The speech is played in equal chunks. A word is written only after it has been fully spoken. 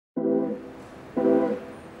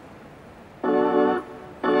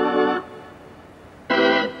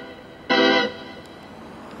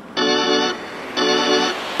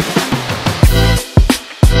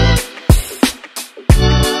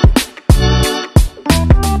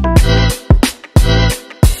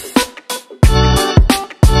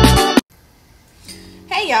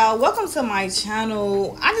y'all, welcome to my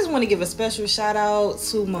channel. I just want to give a special shout out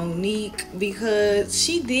to Monique because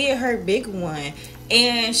she did her big one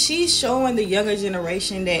and she's showing the younger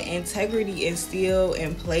generation that integrity is still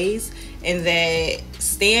in place and that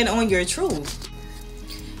stand on your truth.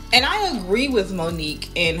 And I agree with Monique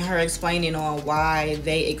in her explaining on why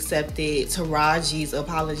they accepted Taraji's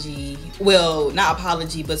apology. Well, not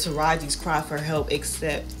apology, but Taraji's cry for help,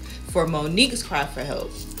 except for Monique's cry for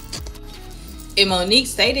help. And Monique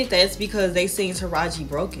stated that's because they seen Taraji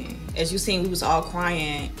broken. As you seen, we was all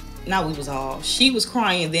crying. Not we was all. She was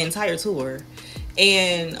crying the entire tour.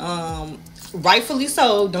 And rightfully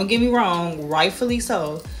so. Don't get me wrong. Rightfully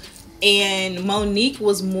so. And Monique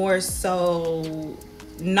was more so,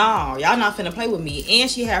 nah, y'all not finna play with me. And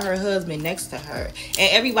she had her husband next to her. And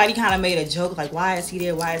everybody kind of made a joke like, why is he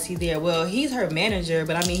there? Why is he there? Well, he's her manager,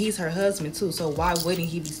 but I mean, he's her husband too. So why wouldn't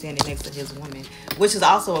he be standing next to his woman? Which is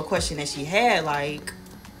also a question that she had. Like,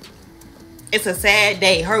 it's a sad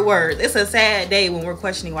day. Her words. It's a sad day when we're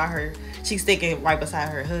questioning why she's sticking right beside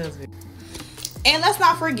her husband. And let's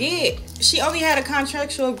not forget, she only had a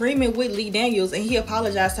contractual agreement with Lee Daniels and he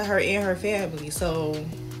apologized to her and her family. So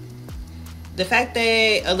the fact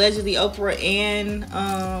that allegedly Oprah and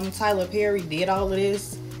Tyler Perry did all of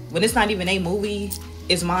this when it's not even a movie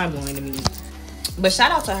is mind-blowing to me. But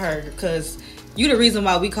shout out to her because you the reason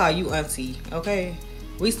why we call you auntie, okay?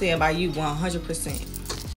 We stand by you 100%.